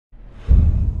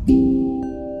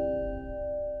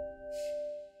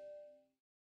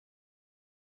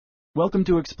Welcome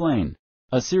to Explain,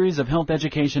 a series of health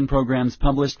education programs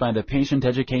published by the Patient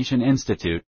Education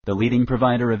Institute, the leading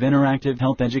provider of interactive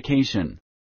health education.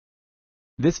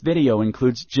 This video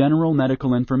includes general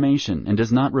medical information and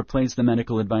does not replace the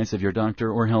medical advice of your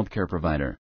doctor or healthcare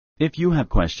provider. If you have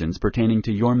questions pertaining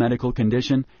to your medical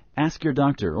condition, ask your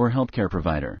doctor or healthcare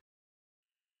provider.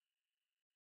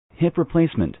 Hip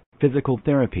replacement, physical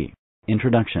therapy,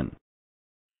 introduction.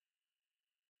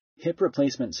 Hip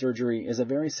replacement surgery is a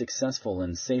very successful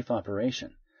and safe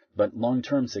operation, but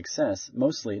long-term success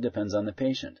mostly depends on the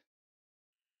patient.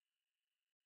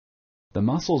 The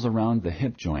muscles around the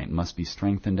hip joint must be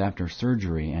strengthened after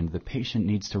surgery, and the patient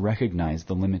needs to recognize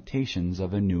the limitations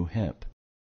of a new hip.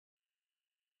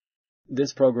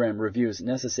 This program reviews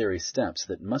necessary steps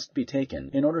that must be taken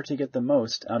in order to get the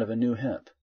most out of a new hip.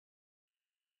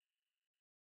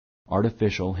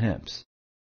 Artificial hips.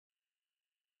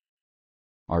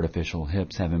 Artificial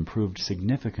hips have improved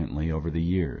significantly over the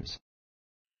years.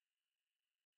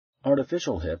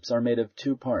 Artificial hips are made of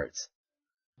two parts: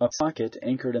 a socket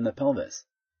anchored in the pelvis,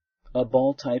 a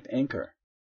ball-type anchor.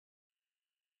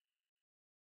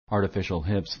 Artificial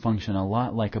hips function a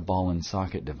lot like a ball and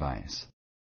socket device.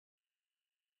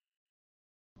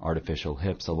 Artificial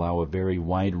hips allow a very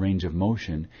wide range of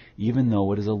motion, even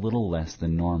though it is a little less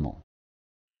than normal.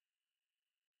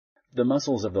 The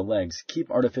muscles of the legs keep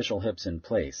artificial hips in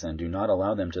place and do not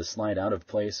allow them to slide out of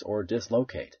place or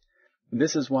dislocate.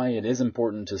 This is why it is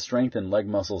important to strengthen leg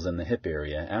muscles in the hip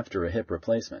area after a hip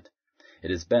replacement. It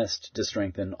is best to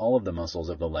strengthen all of the muscles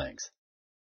of the legs.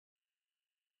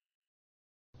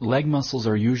 Leg muscles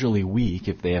are usually weak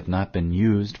if they have not been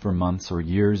used for months or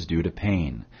years due to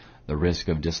pain. The risk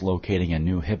of dislocating a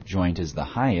new hip joint is the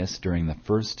highest during the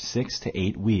first 6 to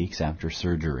 8 weeks after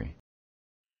surgery.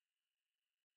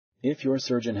 If your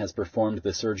surgeon has performed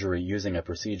the surgery using a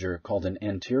procedure called an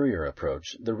anterior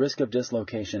approach, the risk of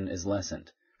dislocation is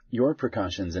lessened. Your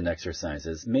precautions and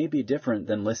exercises may be different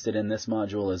than listed in this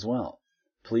module as well.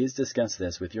 Please discuss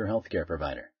this with your healthcare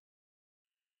provider.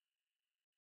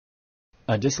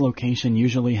 A dislocation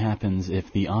usually happens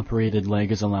if the operated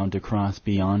leg is allowed to cross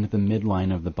beyond the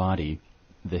midline of the body,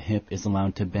 the hip is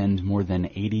allowed to bend more than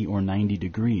 80 or 90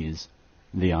 degrees,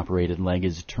 the operated leg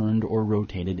is turned or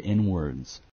rotated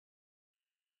inwards.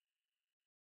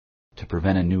 To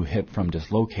prevent a new hip from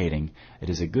dislocating, it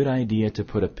is a good idea to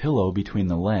put a pillow between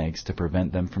the legs to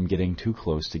prevent them from getting too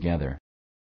close together.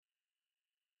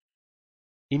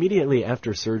 Immediately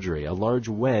after surgery, a large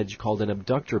wedge called an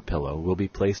abductor pillow will be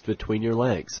placed between your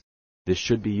legs. This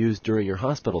should be used during your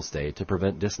hospital stay to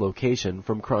prevent dislocation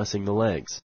from crossing the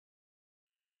legs.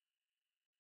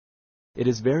 It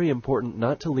is very important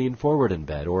not to lean forward in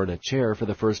bed or in a chair for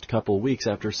the first couple weeks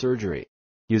after surgery.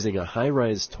 Using a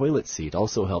high-rise toilet seat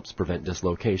also helps prevent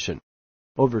dislocation.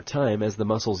 Over time, as the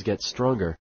muscles get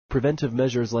stronger, preventive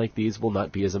measures like these will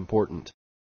not be as important.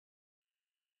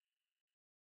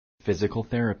 Physical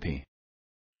therapy.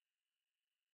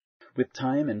 With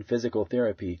time and physical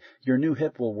therapy, your new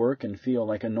hip will work and feel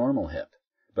like a normal hip,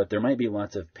 but there might be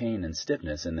lots of pain and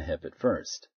stiffness in the hip at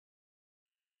first.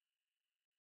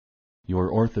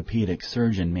 Your orthopedic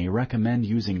surgeon may recommend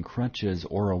using crutches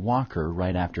or a walker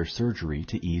right after surgery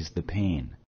to ease the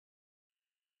pain.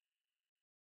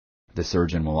 The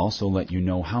surgeon will also let you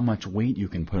know how much weight you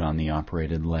can put on the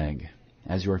operated leg.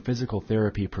 As your physical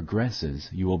therapy progresses,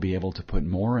 you will be able to put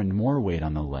more and more weight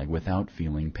on the leg without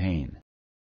feeling pain.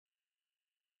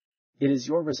 It is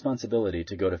your responsibility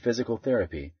to go to physical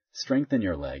therapy, strengthen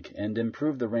your leg, and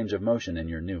improve the range of motion in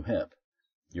your new hip.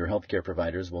 Your healthcare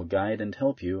providers will guide and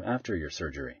help you after your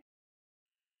surgery.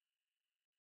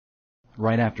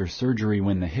 Right after surgery,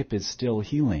 when the hip is still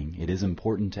healing, it is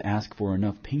important to ask for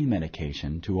enough pain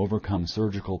medication to overcome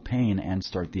surgical pain and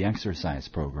start the exercise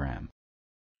program.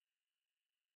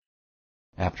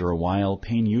 After a while,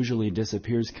 pain usually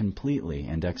disappears completely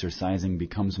and exercising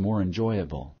becomes more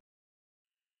enjoyable.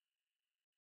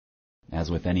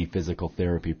 As with any physical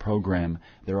therapy program,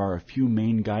 there are a few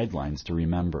main guidelines to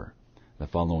remember. The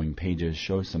following pages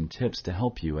show some tips to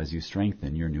help you as you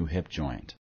strengthen your new hip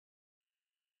joint.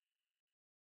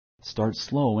 Start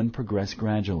slow and progress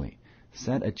gradually.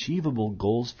 Set achievable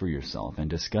goals for yourself and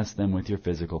discuss them with your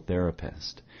physical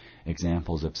therapist.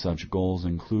 Examples of such goals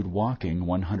include walking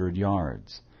 100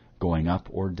 yards, going up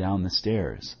or down the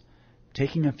stairs,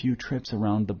 taking a few trips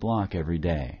around the block every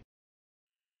day.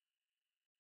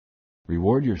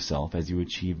 Reward yourself as you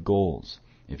achieve goals.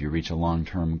 If you reach a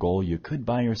long-term goal, you could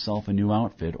buy yourself a new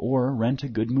outfit or rent a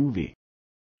good movie.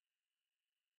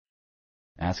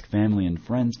 Ask family and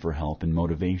friends for help and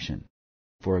motivation.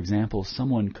 For example,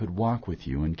 someone could walk with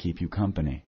you and keep you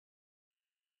company.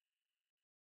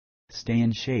 Stay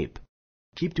in shape.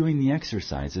 Keep doing the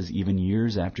exercises even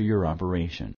years after your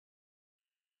operation.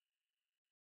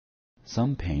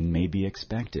 Some pain may be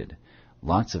expected.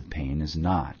 Lots of pain is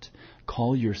not.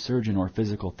 Call your surgeon or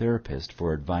physical therapist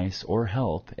for advice or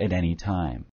help at any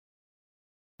time.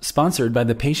 Sponsored by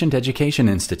the Patient Education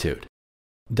Institute.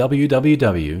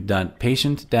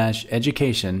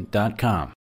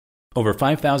 www.patient-education.com. Over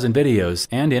 5,000 videos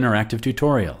and interactive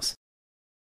tutorials.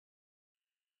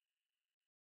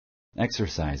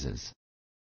 Exercises.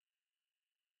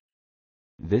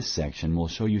 This section will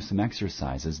show you some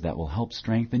exercises that will help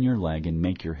strengthen your leg and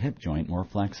make your hip joint more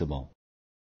flexible.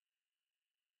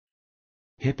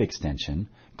 Hip extension,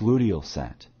 gluteal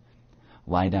set.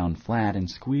 Lie down flat and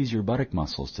squeeze your buttock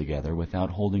muscles together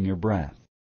without holding your breath.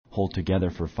 Hold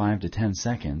together for 5 to 10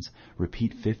 seconds.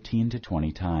 Repeat 15 to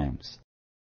 20 times.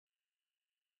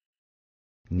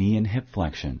 Knee and hip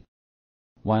flexion.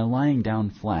 While lying down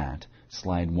flat,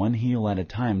 slide one heel at a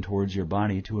time towards your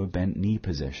body to a bent knee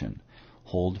position.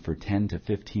 Hold for 10 to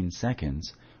 15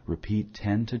 seconds. Repeat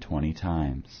 10 to 20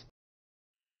 times.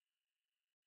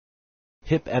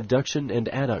 Hip abduction and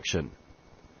adduction.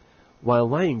 While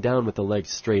lying down with the legs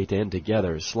straight and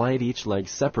together, slide each leg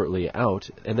separately out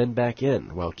and then back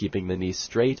in while keeping the knees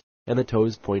straight and the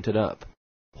toes pointed up.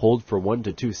 Hold for 1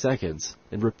 to 2 seconds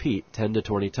and repeat 10 to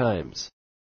 20 times.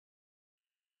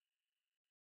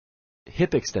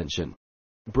 Hip extension.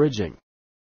 Bridging.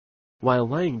 While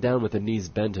lying down with the knees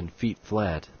bent and feet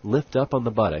flat, lift up on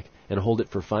the buttock and hold it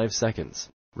for 5 seconds.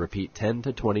 Repeat 10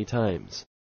 to 20 times.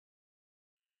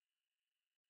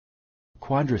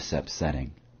 Quadriceps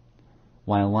setting.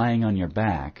 While lying on your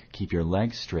back, keep your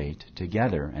legs straight,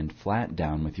 together, and flat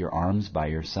down with your arms by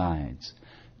your sides.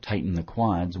 Tighten the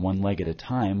quads one leg at a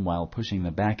time while pushing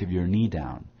the back of your knee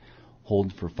down.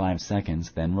 Hold for 5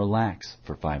 seconds, then relax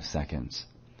for 5 seconds.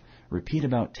 Repeat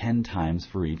about 10 times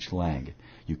for each leg.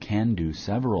 You can do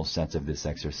several sets of this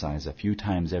exercise a few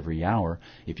times every hour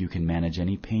if you can manage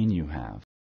any pain you have.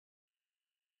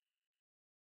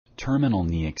 Terminal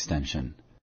knee extension.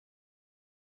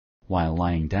 While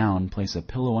lying down, place a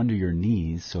pillow under your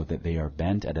knees so that they are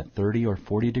bent at a 30 or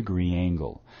 40 degree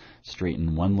angle.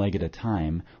 Straighten one leg at a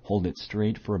time, hold it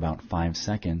straight for about 5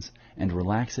 seconds, and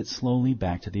relax it slowly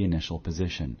back to the initial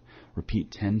position.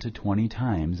 Repeat 10 to 20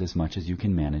 times, as much as you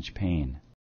can manage pain.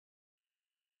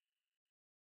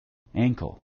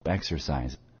 Ankle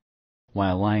exercise.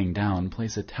 While lying down,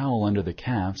 place a towel under the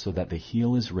calf so that the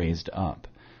heel is raised up.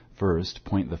 First,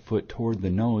 point the foot toward the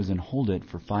nose and hold it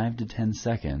for 5 to 10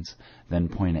 seconds, then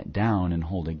point it down and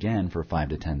hold again for 5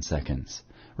 to 10 seconds.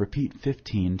 Repeat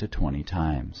 15 to 20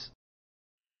 times.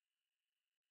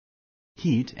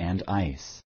 Heat and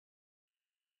ice.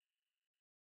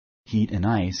 Heat and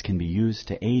ice can be used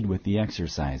to aid with the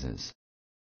exercises.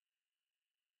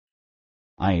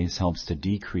 Ice helps to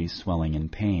decrease swelling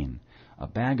and pain. A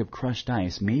bag of crushed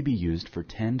ice may be used for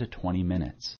 10 to 20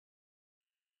 minutes.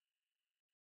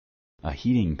 A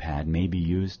heating pad may be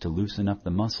used to loosen up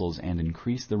the muscles and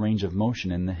increase the range of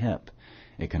motion in the hip.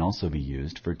 It can also be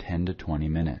used for 10 to 20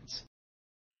 minutes.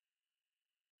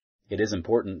 It is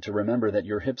important to remember that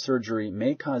your hip surgery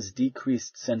may cause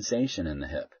decreased sensation in the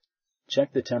hip.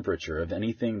 Check the temperature of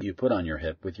anything you put on your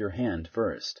hip with your hand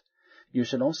first. You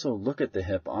should also look at the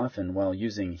hip often while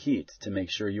using heat to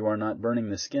make sure you are not burning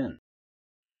the skin.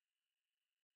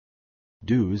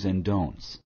 Do's and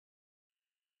don'ts.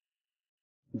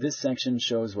 This section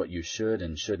shows what you should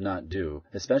and should not do,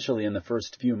 especially in the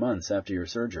first few months after your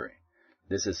surgery.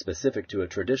 This is specific to a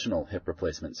traditional hip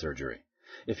replacement surgery.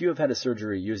 If you have had a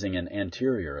surgery using an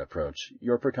anterior approach,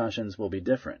 your precautions will be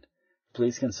different.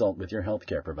 Please consult with your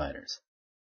healthcare providers.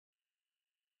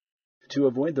 To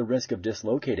avoid the risk of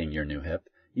dislocating your new hip,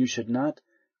 you should not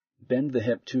bend the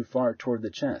hip too far toward the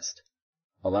chest.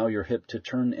 Allow your hip to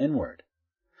turn inward.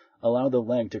 Allow the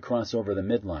leg to cross over the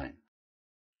midline.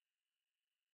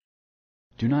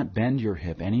 Do not bend your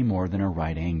hip any more than a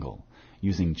right angle.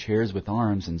 Using chairs with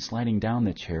arms and sliding down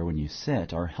the chair when you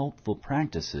sit are helpful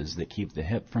practices that keep the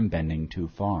hip from bending too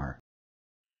far.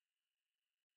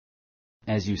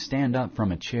 As you stand up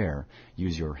from a chair,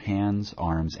 use your hands,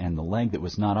 arms, and the leg that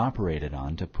was not operated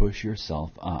on to push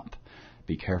yourself up.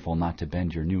 Be careful not to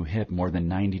bend your new hip more than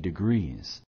 90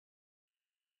 degrees.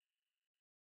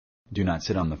 Do not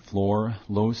sit on the floor,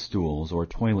 low stools, or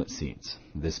toilet seats.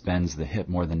 This bends the hip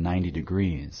more than 90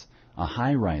 degrees. A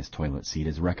high-rise toilet seat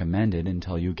is recommended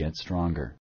until you get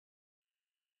stronger.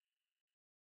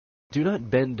 Do not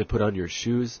bend to put on your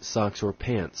shoes, socks, or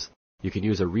pants. You can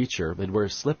use a reacher and wear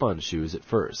slip-on shoes at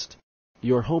first.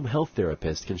 Your home health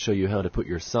therapist can show you how to put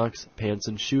your socks, pants,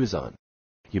 and shoes on.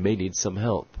 You may need some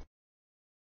help.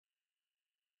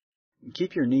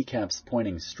 Keep your kneecaps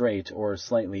pointing straight or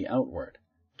slightly outward.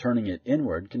 Turning it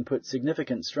inward can put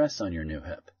significant stress on your new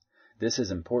hip. This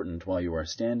is important while you are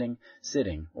standing,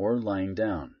 sitting, or lying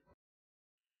down.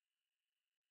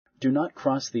 Do not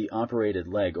cross the operated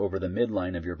leg over the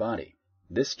midline of your body.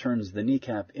 This turns the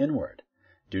kneecap inward.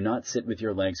 Do not sit with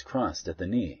your legs crossed at the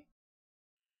knee.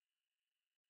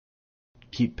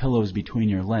 Keep pillows between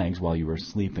your legs while you are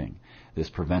sleeping. This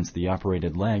prevents the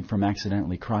operated leg from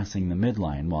accidentally crossing the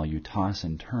midline while you toss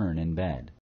and turn in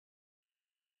bed.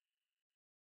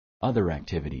 Other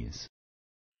activities.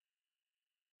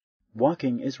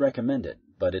 Walking is recommended,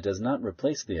 but it does not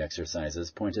replace the exercises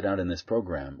pointed out in this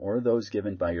program or those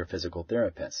given by your physical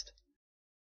therapist.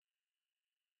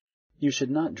 You should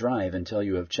not drive until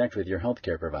you have checked with your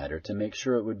healthcare provider to make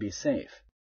sure it would be safe.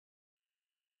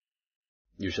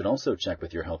 You should also check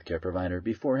with your healthcare provider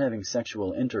before having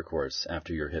sexual intercourse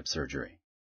after your hip surgery.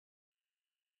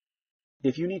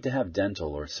 If you need to have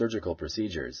dental or surgical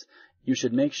procedures, you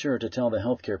should make sure to tell the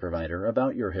healthcare provider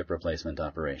about your hip replacement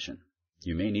operation.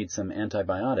 You may need some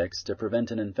antibiotics to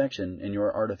prevent an infection in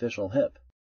your artificial hip.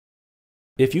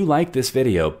 If you like this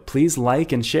video, please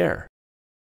like and share.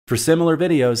 For similar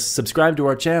videos, subscribe to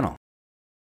our channel.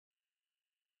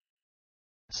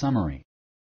 Summary.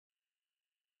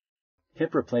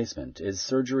 Hip replacement is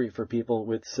surgery for people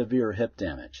with severe hip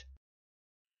damage.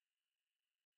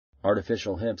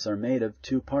 Artificial hips are made of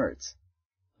two parts: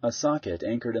 a socket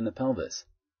anchored in the pelvis,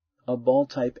 a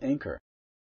ball-type anchor.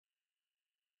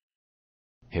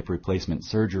 Hip replacement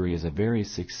surgery is a very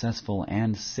successful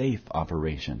and safe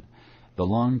operation. The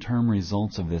long-term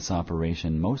results of this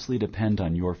operation mostly depend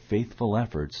on your faithful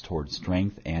efforts toward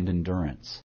strength and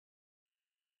endurance.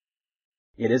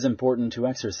 It is important to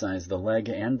exercise the leg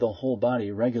and the whole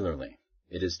body regularly.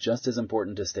 It is just as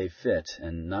important to stay fit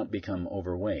and not become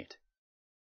overweight.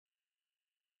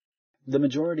 The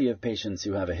majority of patients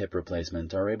who have a hip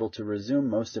replacement are able to resume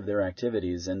most of their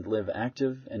activities and live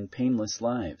active and painless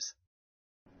lives.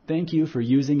 Thank you for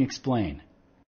using Explain.